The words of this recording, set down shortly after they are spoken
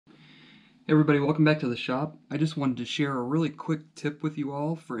Hey everybody, welcome back to the shop. I just wanted to share a really quick tip with you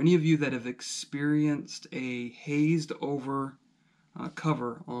all for any of you that have experienced a hazed over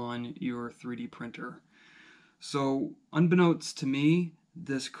cover on your 3D printer. So, unbeknownst to me,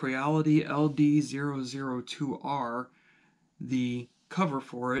 this Creality LD002R, the cover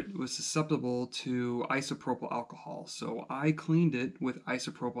for it was susceptible to isopropyl alcohol. So I cleaned it with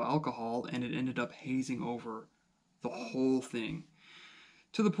isopropyl alcohol and it ended up hazing over the whole thing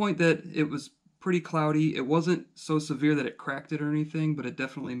to the point that it was pretty cloudy. It wasn't so severe that it cracked it or anything, but it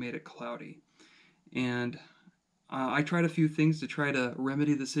definitely made it cloudy. And I tried a few things to try to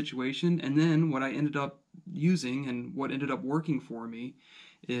remedy the situation, and then what I ended up using and what ended up working for me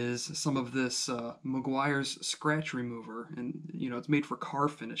is some of this Meguiar's scratch remover, and it's made for car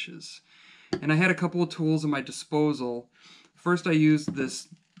finishes. And I had a couple of tools at my disposal. First, I used this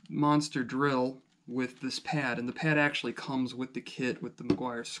monster drill with this pad, and the pad actually comes with the kit with the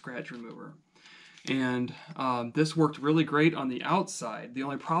Meguiar's scratch remover. And this worked really great on the outside. The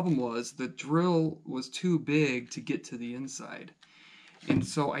only problem was the drill was too big to get to the inside. And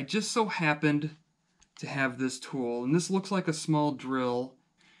so I just so happened to have this tool. And this looks like a small drill.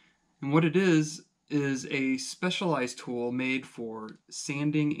 And what it is a specialized tool made for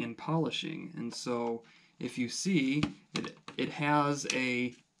sanding and polishing. And so if you see, it has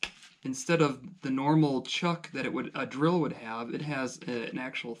instead of the normal chuck that a drill would have, it has an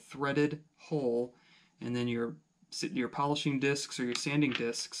actual threaded hole, and then your polishing discs or your sanding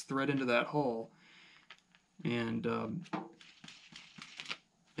discs thread into that hole, and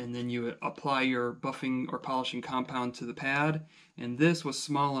then you apply your buffing or polishing compound to the pad. And this was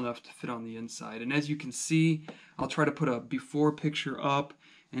small enough to fit on the inside. And as you can see, I'll try to put a before picture up,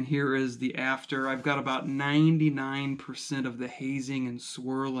 and here is the after. I've got about 99% of the hazing and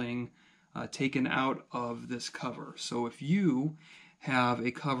swirling taken out of this cover. So if you have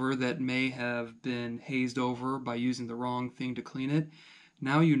a cover that may have been hazed over by using the wrong thing to clean it,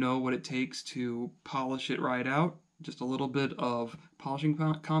 now you know what it takes to polish it right out. Just a little bit of polishing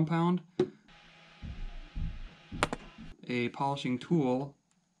compound, a polishing tool,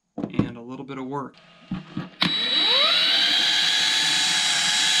 and a little bit of work.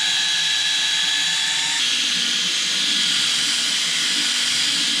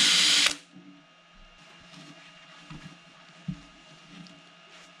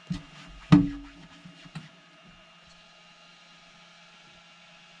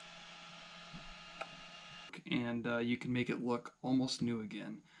 And you can make it look almost new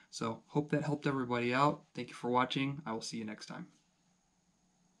again. So hope that helped everybody out. Thank you for watching. I will see you next time.